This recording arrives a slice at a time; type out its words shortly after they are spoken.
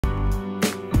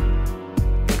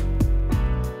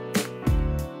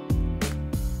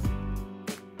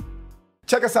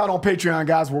Check us out on Patreon,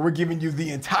 guys, where we're giving you the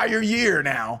entire year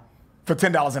now for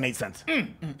 $10.08.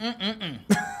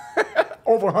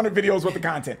 Over 100 videos worth of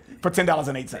content for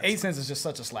 $10.08. 8 cents is just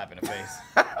such a slap in the face.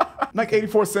 Like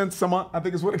 84 cents a month, I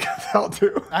think is what it comes out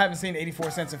to. I haven't seen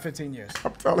 84 cents in 15 years.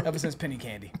 I'm telling you. Ever since penny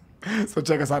candy. So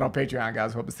check us out on Patreon,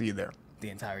 guys. Hope to see you there. The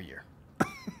entire year.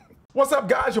 What's up,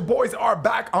 guys? Your boys are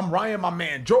back. I'm Ryan, my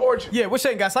man George. Yeah, what's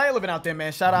shaking, guys? How you living out there,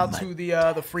 man? Shout out to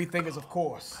the free thinkers, of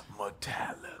course.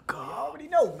 Metallica. You already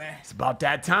know, man. It's about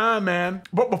that time, man.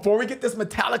 But before we get this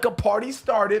Metallica party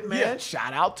started, man,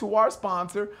 shout out to our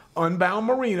sponsor, Unbound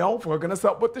Merino, for hooking us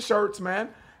up with the shirts, man.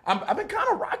 I've been kind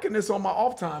of rocking this on my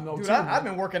off time, though, Dude, too. I've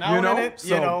been working out in it.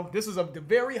 So, you know, this is a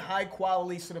very high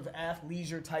quality sort of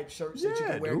athleisure type shirts that you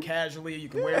can wear casually. You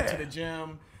can wear it to the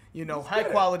gym. You know, high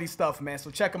quality stuff, man.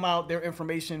 So check them out. Their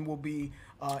information will be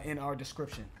in our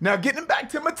description. Now, getting back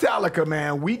to Metallica,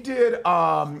 man, we did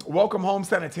Welcome Home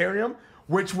Sanitarium,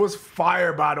 which was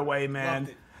fire, by the way, man.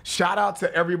 Shout out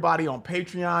to everybody on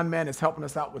Patreon, man. It's helping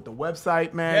us out with the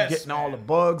website, man. Getting all the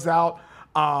bugs out.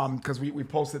 Because we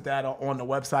posted that on the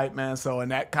website, man. So, and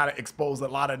that kind of exposed a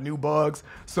lot of new bugs.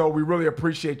 So we really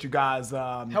appreciate you guys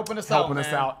helping us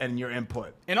out and your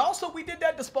input. And also, we did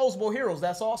that Disposable Heroes.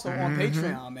 That's also on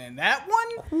Patreon, man. That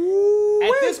one, Ooh-wee.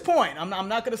 at this point, I'm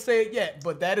not going to say it yet,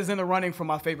 but that is in the running for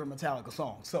my favorite Metallica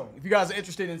song. So if you guys are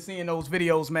interested in seeing those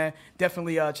videos, man,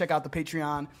 definitely check out the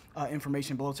Patreon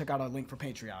information below. Check out our link for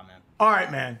Patreon, man. All right,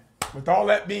 man. With all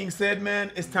that being said,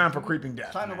 man, it's time for Creeping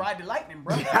Death. Time to ride the lightning,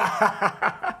 bro.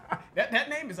 that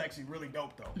name is actually really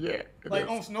dope, though. Yeah. Like,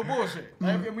 no bullshit.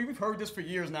 Like, I mean, we've heard this for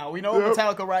years now. We know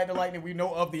Metallica Ride the Lightning. We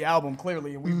know of the album,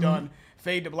 clearly. And we've done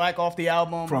Fade to Black off the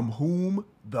album. From Whom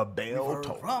the Bell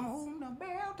Tolls. From Whom the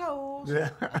Bell Tolls. Yeah.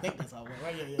 I think that's how it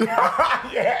went, right?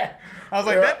 Yeah. I was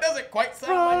like, that doesn't quite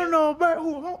sound like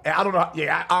it. I don't know.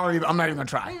 Yeah, I'm not even gonna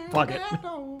try. Fuck it.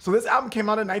 So this album came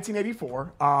out in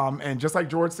 1984, and just like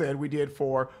George said, we did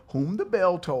For Whom the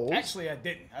Bell Tolls. Actually, I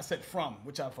didn't. I said From,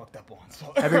 which I fucked up on.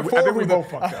 So I think we both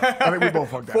fucked up. I think we both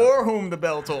fucked up. For Whom the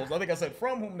Bell Tolls. I think I said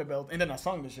From Whom the Bell, and then I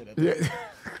sung the shit at the end.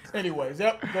 Anyways, go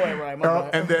ahead, Ryan. My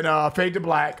bad. And then Fade to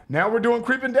Black. Now we're doing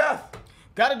Creeping Death.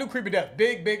 Got to do Creeping Death.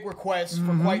 Big request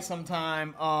for quite some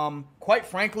time. Quite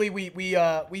frankly,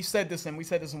 we said this, and we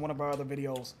said this in one of our other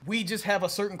videos. We just have a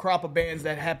certain crop of bands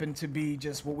that happen to be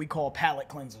just what we call palate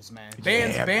cleansers, man.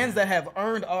 Bands that have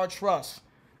earned our trust.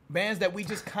 Bands that we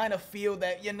just kind of feel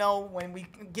that, you know, when we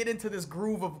get into this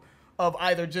groove of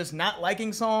either just not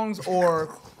liking songs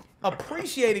or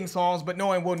appreciating songs, but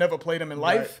knowing we'll never play them in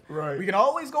life. Right. We can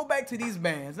always go back to these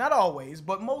bands. Not always,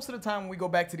 but most of the time when we go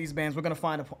back to these bands, we're going to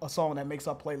find a song that makes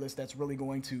our playlist that's really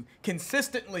going to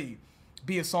consistently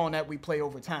be a song that we play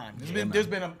over time.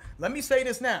 Let me say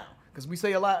this now, because we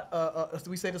say a lot.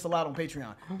 We say this a lot on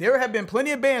Patreon. There have been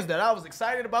plenty of bands that I was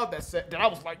excited about that I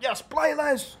was like, yes,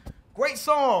 playlist, great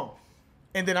song.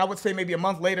 And then I would say maybe a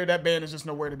month later, that band is just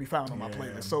nowhere to be found on my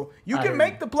playlist. So you can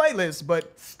make the playlist,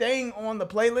 but staying on the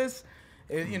playlist,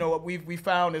 you know, what we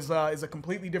found is a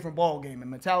completely different ball game.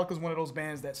 And Metallica is one of those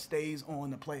bands that stays on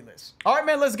the playlist. All right,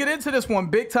 man, let's get into this one.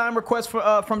 Big time request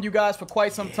from you guys for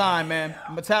quite some time, man.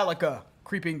 Metallica,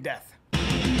 Creeping Death.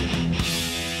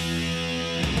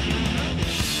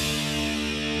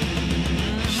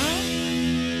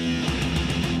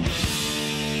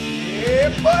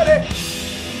 Yeah, buddy.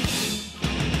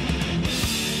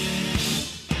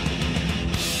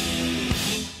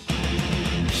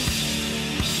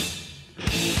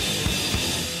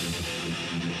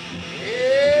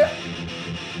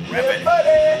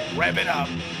 Rev it up.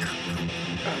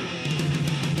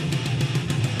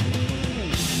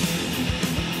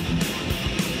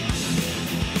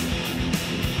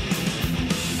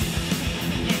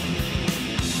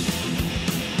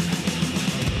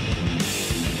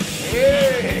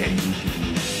 Hey.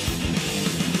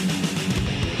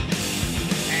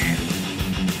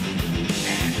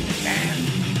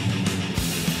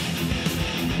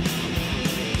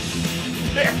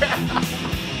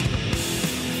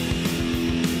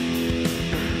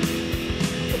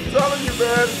 I'm telling you,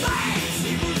 man.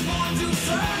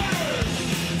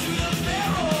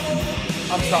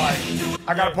 I'm sorry.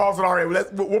 I gotta pause it already.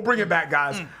 We'll bring it back,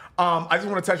 guys. I just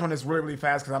want to touch on this really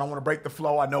fast because I don't want to break the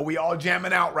flow. I know we all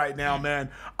jamming out right now, man.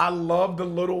 I love the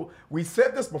little. We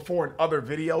said this before in other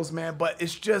videos, man, but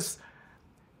it's just.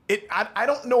 I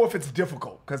don't know if it's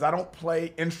difficult because I don't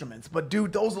play instruments, but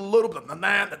dude, those little,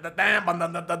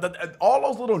 all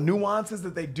those little nuances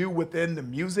that they do within the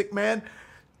music, man,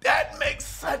 that makes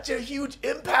such a huge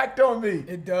impact on me.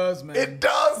 It does, man. It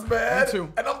does, man. Me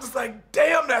too. And I'm just like,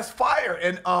 damn, that's fire.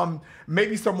 And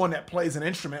maybe someone that plays an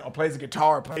instrument or plays a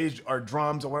guitar or plays or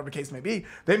drums or whatever the case may be,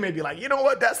 they may be like, you know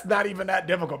what? That's not even that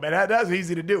difficult, man. That's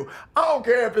easy to do. I don't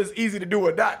care if it's easy to do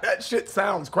or not. That shit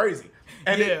sounds crazy.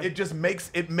 And Yeah. it just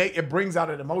it brings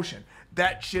out an emotion.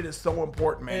 That shit is so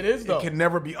important, man. It is, though. It can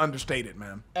never be understated,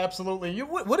 man. Absolutely.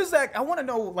 What is that? I want to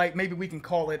know, like, maybe we can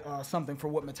call it something for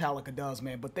what Metallica does,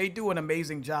 man. But they do an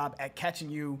amazing job at catching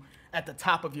you at the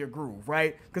top of your groove,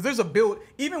 right? Because there's a build,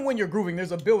 even when you're grooving,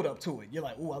 there's a build up to it. You're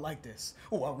like, ooh, I like this.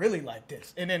 Ooh, I really like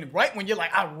this. And then right when you're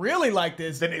like, I really like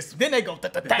this, then they go,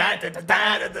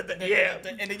 yeah.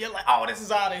 And then you're like, oh, this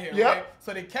is out of here. Yep. Right?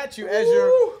 So they catch you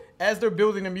as they're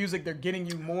building the music, they're getting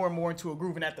you more and more into a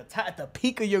groove. And at the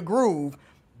peak of your groove,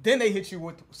 then they hit you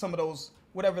with some of those,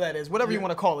 whatever that is, whatever you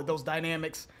want to call it, those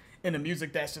dynamics in the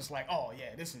music that's just like, oh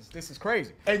yeah, this is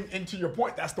crazy. And to your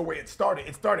point, that's the way it started.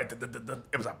 It started, it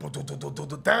was like,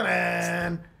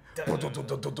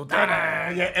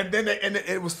 yeah, and then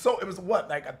it was what,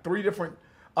 like 3 different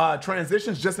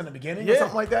transitions just in the beginning or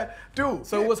something like that, dude.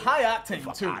 So it was high octane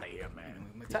fuck too. Out of here, man.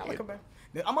 Metallica, man.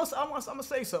 I'm gonna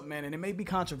say something, man, and it may be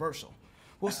controversial.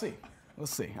 We'll see. We'll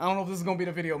see. I don't know if this is gonna be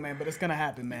the video, man, but it's gonna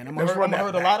happen, man. I'm gonna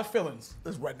hurt a lot of feelings.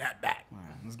 Let's run that back. All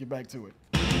right, let's get back to it.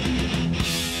 You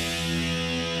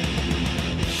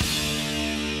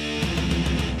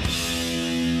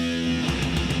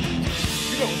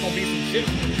know it's gonna be some shit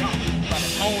from the jump, by the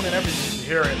tone and everything. You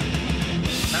hear it.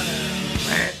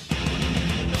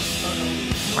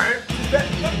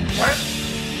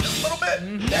 A little bit.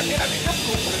 That mean, I think that's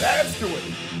cool, but it adds to it.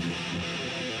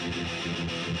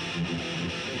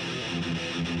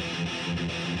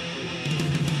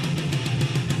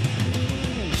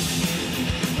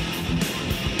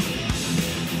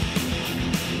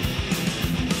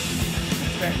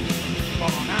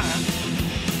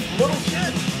 Little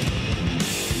shit.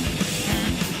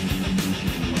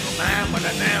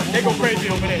 They go crazy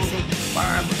over this.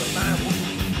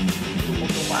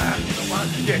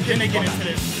 Yeah, Then they get into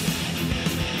this.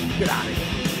 Get out of here.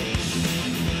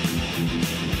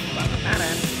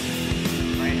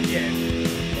 Yeah.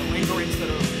 The lingering sort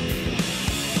of.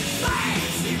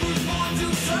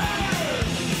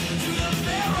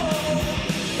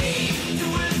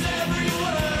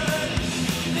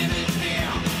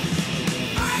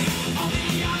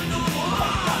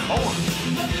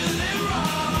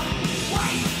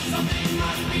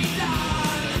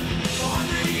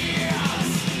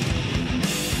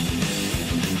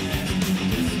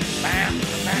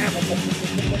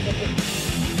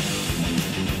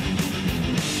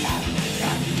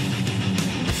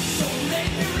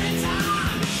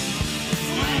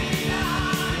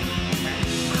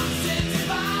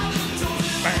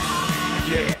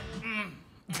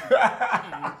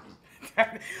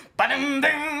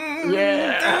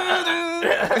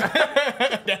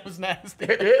 That was nasty.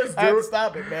 It is, dude. I have to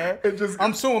stop it, man. It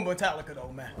I'm suing Metallica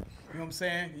though, man. You know what I'm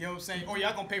saying? You know what I'm saying? Oh,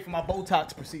 y'all gonna pay for my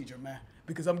Botox procedure, man.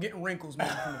 Because I'm getting wrinkles, man,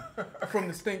 from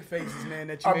the stink faces, man,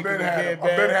 that you make in your head, man.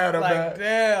 I've been had them, like, man.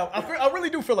 damn. I really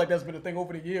do feel like that's been a thing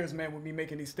over the years, man, with me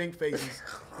making these stink faces.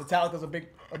 Metallica's a big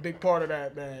part of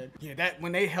that, man. Yeah, that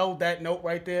when they held that note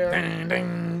right there,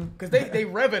 because they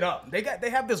rev it up. They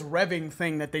have this revving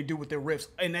thing that they do with their riffs,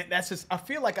 and that's just. I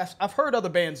feel like I've heard other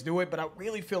bands do it, but I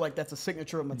really feel like that's a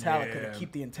signature of Metallica to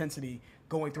keep the intensity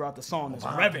going throughout the song. This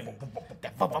revving.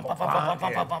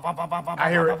 I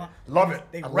hear it. Love it.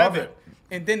 They I rev love it.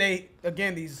 And then they,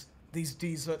 again, these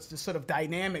sort of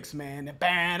dynamics, man.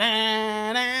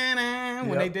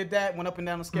 When they did that, went up and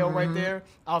down the scale right there,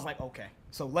 I was like, okay.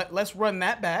 So let's run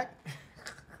that back.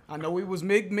 I know we was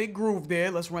mid groove there.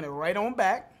 Let's run it right on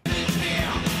back.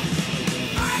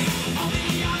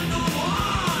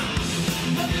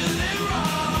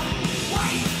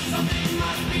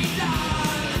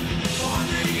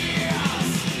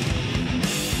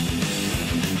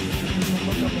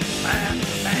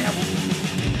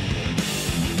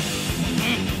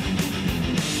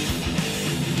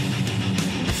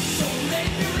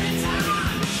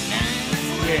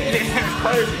 It's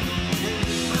crazy.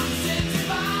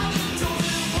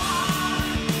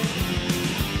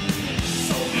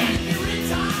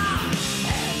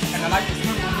 And I like this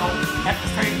little note at the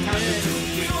same time. It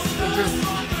just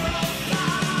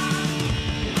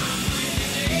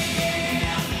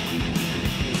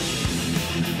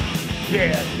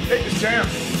yeah, they just jam.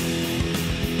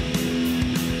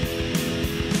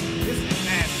 This is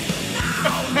nasty.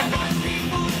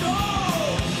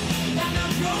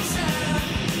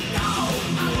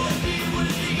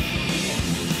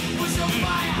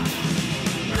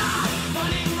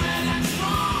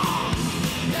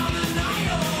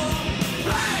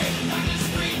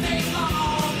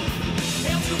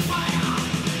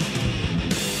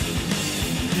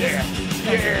 Yeah.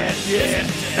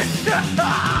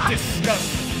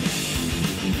 Disgusting.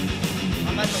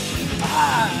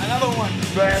 Another one.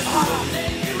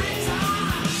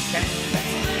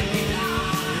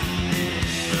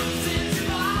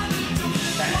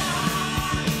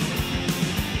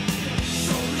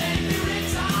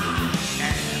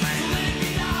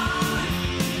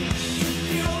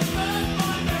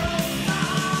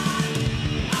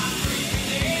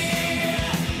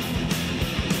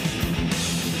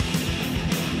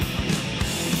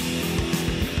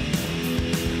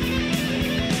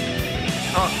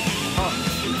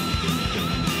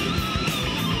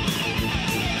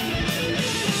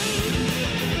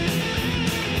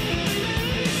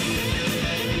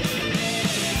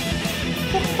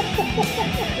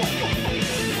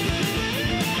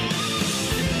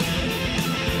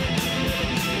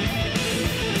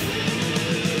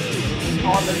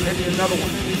 Oh, maybe another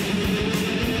one.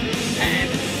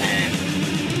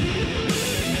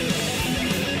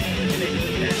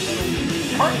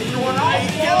 Kurt doing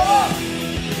awesome.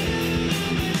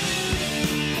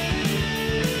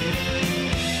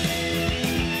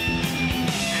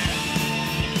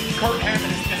 Kurt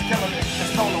Hammond is killing his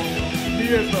solo. He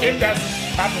is though. If that's,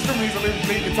 I'm assuming he's a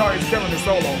lead guitar, he's killing his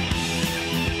solo.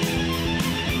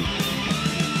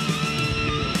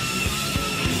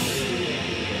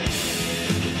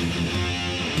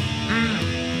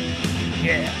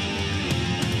 Yeah.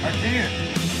 Again.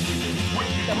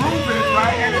 The groove is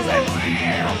right, and it's like,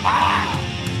 ah!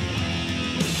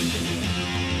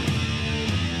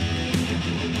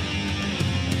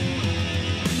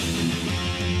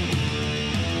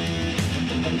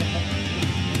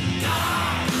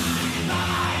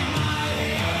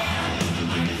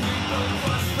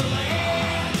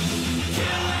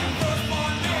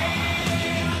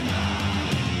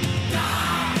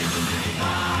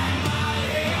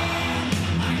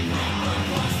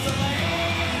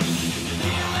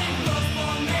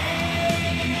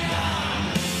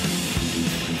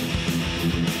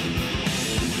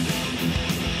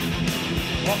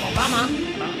 Mama.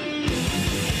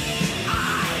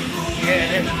 Yeah,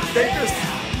 they just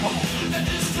come on.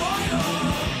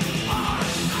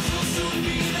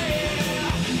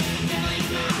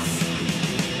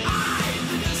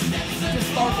 Just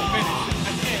start to finish.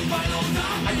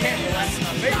 I can't relax my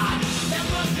face.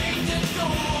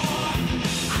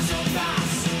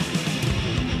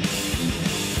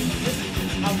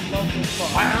 I love this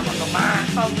part. I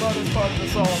love this part of the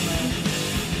song, man.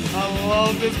 I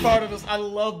love this part of this. I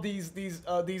love these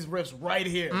riffs right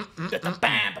here.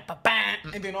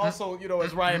 And then also, you know,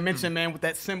 as Ryan mentioned, man, with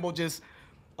that cymbal just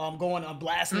going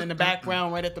blasting in the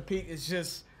background right at the peak, it's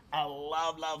just I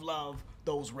love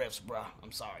those riffs, bruh.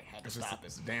 I'm sorry, I had to stop it.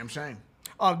 It's a damn shame.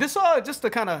 This just to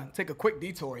kind of take a quick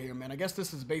detour here, man. I guess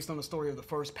this is based on the story of the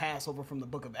first Passover from the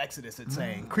book of Exodus. It's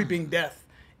saying creeping death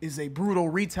is a brutal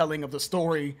retelling of the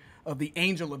story of the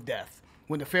angel of death.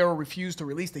 When the Pharaoh refused to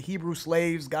release the Hebrew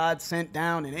slaves, God sent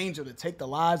down an angel to take the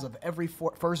lives of every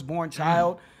firstborn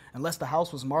child unless the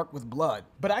house was marked with blood.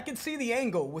 But I can see the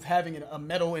angle with having a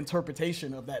metal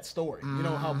interpretation of that story. You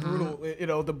know, how brutal, you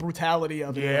know, the brutality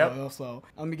of it. Yep. You know, so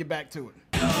let me get back to it.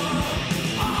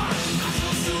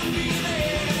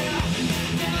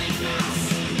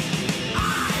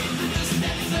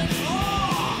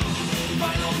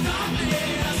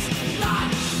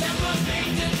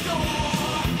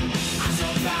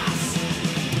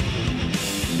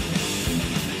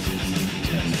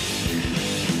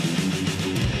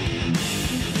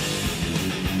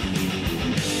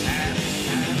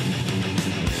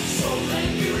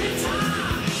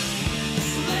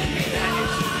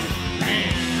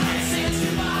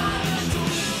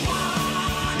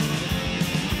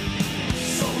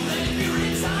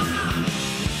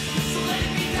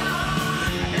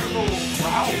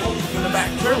 In the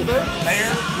back too, there,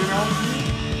 you know.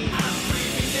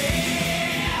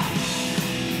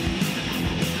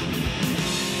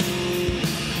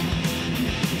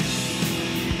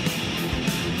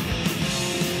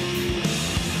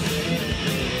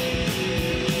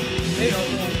 They are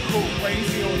going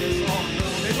crazy on this song, bro.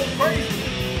 They go crazy.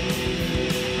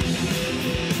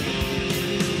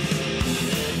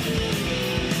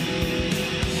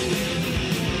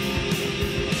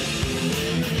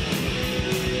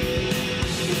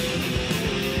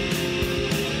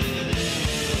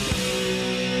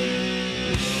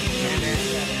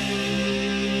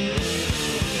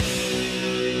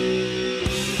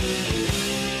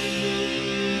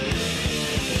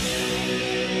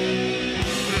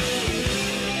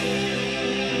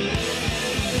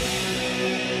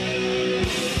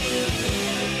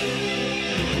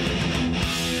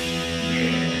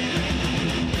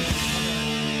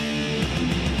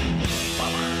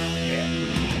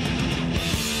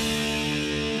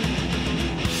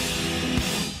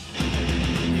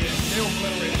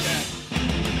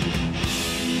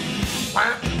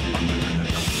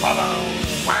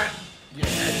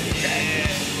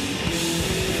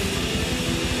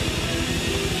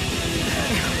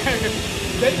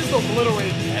 They just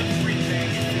obliterate everything,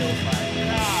 it feels like.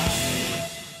 God.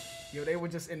 Yo, they were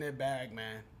just in their bag,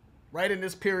 man. Right in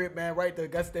this period, man. Right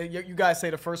there. You guys say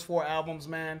the first 4 albums,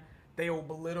 man. They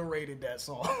obliterated that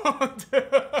song.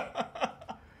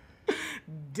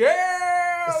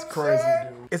 Damn. It's crazy,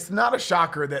 dude. It's not a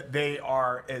shocker that they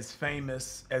are as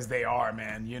famous as they are,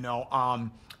 man. You know,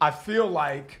 I feel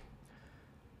like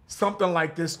something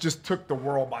like this just took the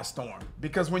world by storm.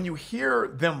 Because when you hear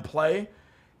them play,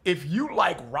 if you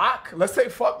like rock, let's say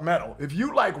fuck metal. If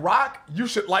you like rock, you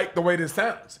should like the way this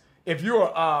sounds. If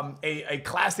you're a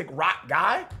classic rock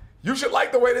guy, you should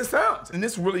like the way this sounds. And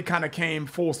this really kind of came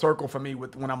full circle for me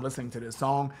with when I'm listening to this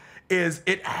song, is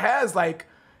it has like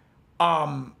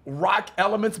rock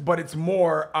elements, but it's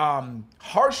more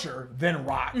harsher than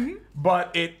rock.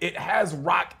 But it has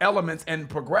rock elements and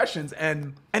progressions,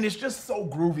 and it's just so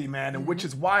groovy, man. And which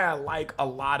is why I like a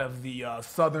lot of the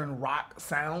southern rock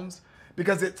sounds,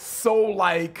 because it's so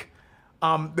like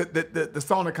the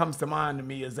song that comes to mind to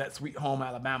me is that Sweet Home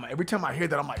Alabama. Every time I hear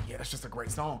that, I'm like, yeah, that's just a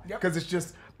great song, because it's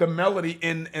just the melody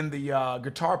in the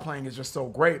guitar playing is just so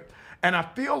great. And I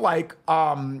feel like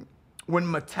when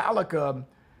Metallica,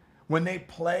 when they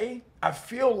play, I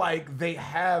feel like they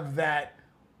have that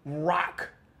rock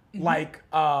like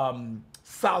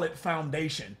solid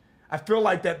foundation. I feel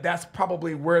like that's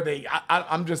probably where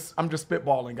I'm just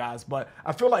spitballing, guys, but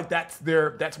I feel like that's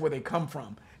where they come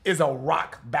from, is a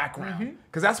rock background.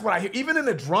 Because that's what I hear. Even in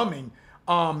the drumming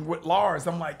with Lars,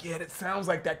 I'm like, yeah, it sounds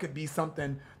like that could be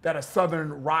something that a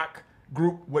southern rock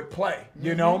group would play,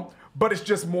 you know? But it's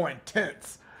just more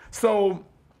intense. So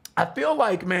I feel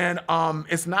like, man,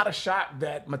 it's not a shock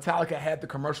that Metallica had the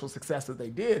commercial success that they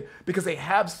did, because they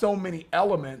have so many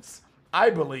elements, I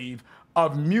believe,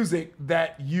 of music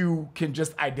that you can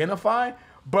just identify,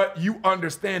 but you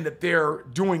understand that they're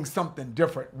doing something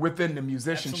different within the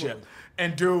musicianship. Absolutely.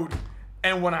 And dude,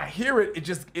 and when I hear it,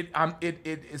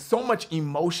 it so much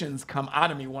emotions come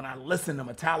out of me when I listen to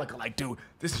Metallica. Like, dude,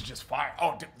 this is just fire.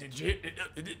 Oh, did you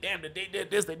damn, they did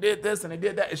this, and they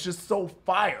did that. It's just so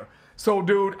fire. So,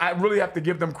 dude, I really have to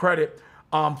give them credit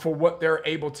for what they're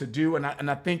able to do, and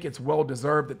I think it's well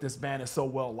deserved that this band is so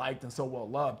well liked and so well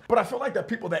loved. But I feel like the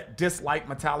people that dislike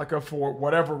Metallica for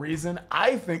whatever reason,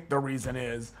 I think the reason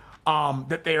is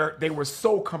that they were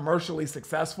so commercially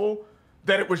successful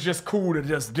that it was just cool to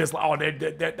just oh,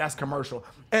 that's commercial.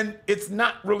 And it's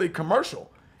not really commercial.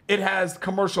 It has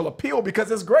commercial appeal because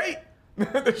it's great.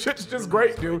 The shit's just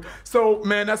great, dude. So,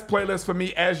 man, that's playlist for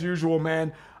me as usual,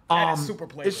 man. Super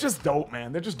playlist. It's just dope,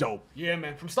 man. They're just dope. Yeah,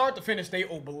 man. From start to finish, they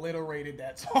obliterated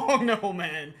that song. No,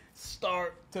 man.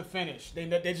 Start to finish. They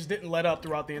just didn't let up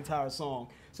throughout the entire song.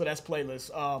 So that's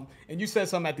playlist. And you said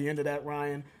something at the end of that,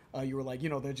 Ryan. You were like,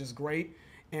 they're just great.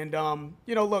 And,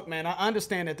 look, man, I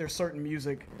understand that there's certain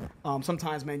music.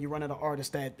 Sometimes, man, you run into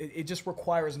artists that it just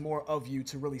requires more of you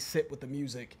to really sit with the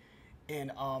music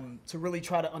and to really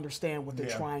try to understand what they're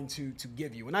trying to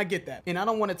give you. And I get that. And I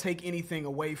don't want to take anything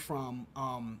away from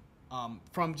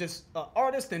just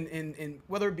artists and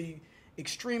whether it be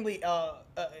extremely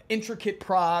intricate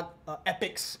prog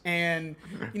epics and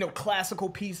classical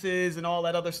pieces and all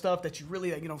that other stuff that you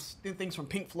really things from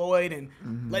Pink Floyd and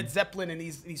Led Zeppelin and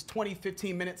these 20,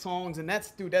 15-minute songs, and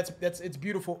that's it's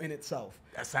beautiful in itself.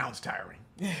 That sounds tiring.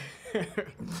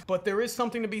 But there is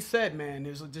something to be said, man.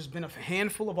 There's just been a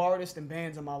handful of artists and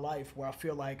bands in my life where I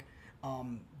feel like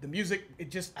the music,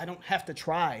 I don't have to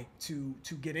try to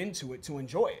get into it to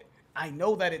enjoy it. I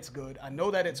know that it's good. I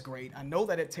know that it's great. I know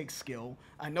that it takes skill.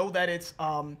 I know that it's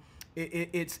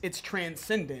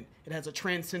transcendent. It has a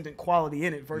transcendent quality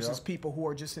in it versus people who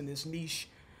are just in this niche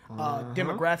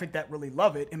demographic that really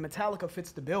love it. And Metallica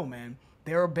fits the bill, man.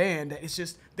 They're a band that it's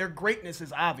just, their greatness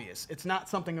is obvious. It's not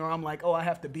something where I'm like, oh, I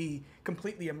have to be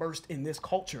completely immersed in this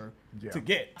culture to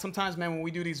get. Sometimes, man, when we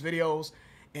do these videos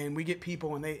and we get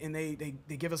people and they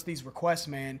give us these requests,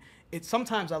 man,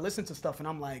 sometimes I listen to stuff and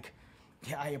I'm like,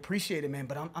 yeah, I appreciate it, man,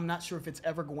 but I'm not sure if it's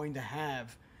ever going to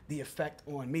have the effect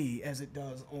on me as it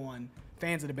does on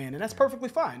fans of the band. And that's perfectly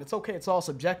fine. It's okay. It's all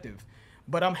subjective.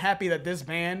 But I'm happy that this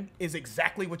band is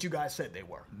exactly what you guys said they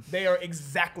were. They are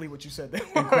exactly what you said they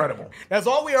were. Incredible. That's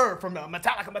all we heard from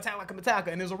Metallica.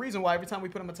 And there's a reason why every time we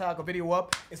put a Metallica video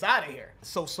up, it's out of here.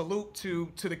 So salute to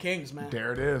the Kings, man.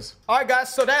 There it is. All right,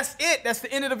 guys. So that's it. That's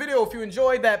the end of the video. If you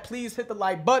enjoyed that, please hit the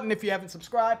like button. If you haven't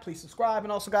subscribed, please subscribe.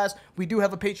 And also, guys, we do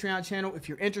have a Patreon channel. If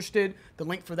you're interested, the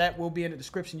link for that will be in the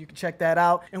description. You can check that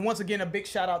out. And once again, a big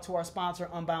shout out to our sponsor,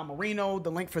 Unbound Merino.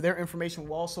 The link for their information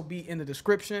will also be in the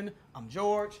description. I'm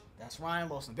George. That's Ryan,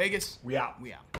 Los Vegas. We out. We out.